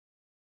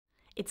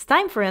It's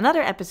time for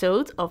another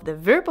episode of the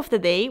Verb of the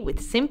Day with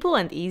simple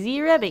and easy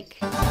Arabic.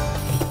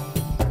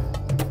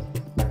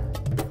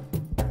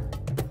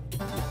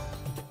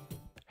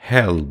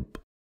 Help.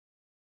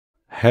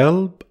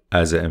 Help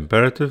as an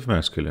imperative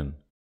masculine.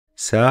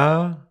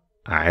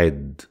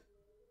 ساعد.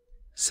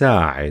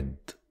 ساعد.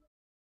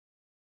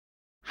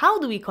 How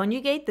do we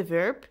conjugate the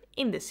verb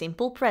in the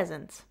simple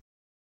present?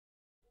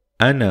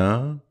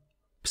 أنا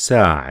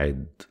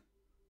بساعد.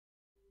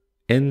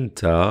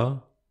 أنت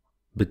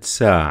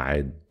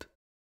بتساعد.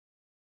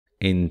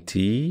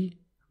 أنتي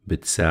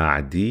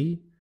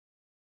بتساعدي.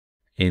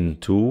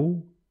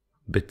 أنتو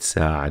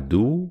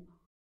بتساعدوا.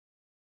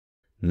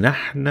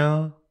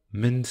 نحن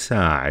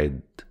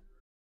منساعد.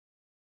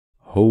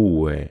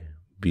 هو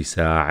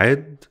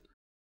بيساعد.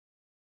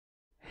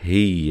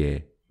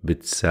 هي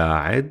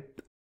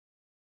بتساعد.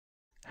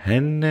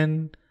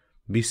 هنن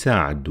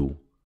بيساعدوا.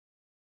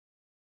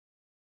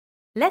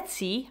 Let's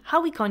see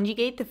how we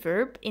conjugate the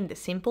verb in the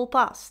simple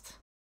past.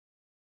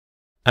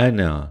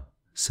 أنا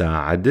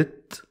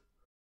ساعدت.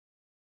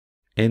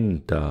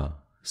 أنت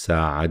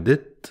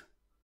ساعدت.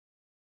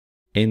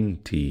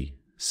 أنتي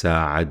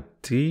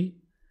ساعدتي.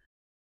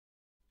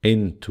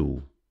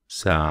 أنتو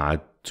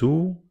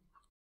ساعدتوا.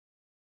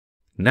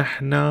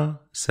 نحن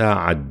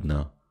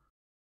ساعدنا.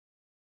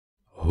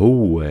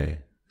 هو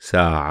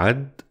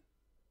ساعد.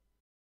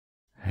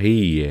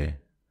 هي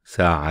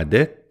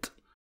ساعدت.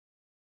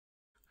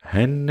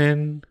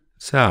 هنن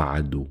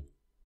ساعدوا.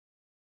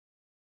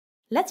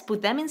 Let's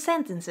put them in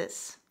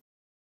sentences.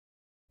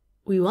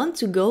 We want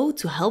to go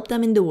to help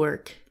them in the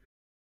work.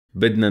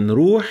 بدنا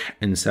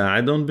نروح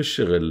نساعدهم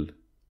بالشغل.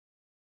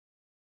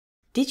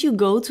 Did you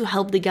go to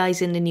help the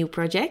guys in the new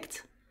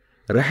project?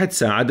 رحت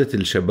ساعدت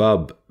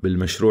الشباب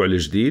بالمشروع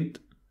الجديد.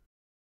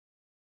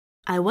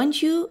 I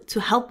want you to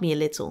help me a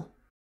little.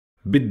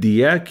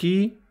 بدي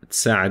إياكي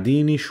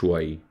تساعديني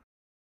شوي.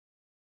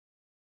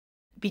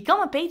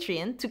 Become a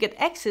Patreon to get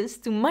access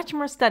to much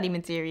more study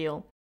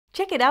material.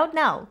 Check it out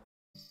now.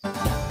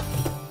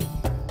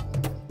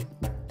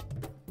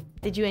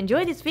 Did you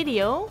enjoy this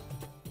video?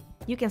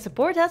 You can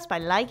support us by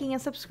liking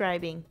and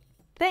subscribing.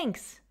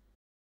 Thanks!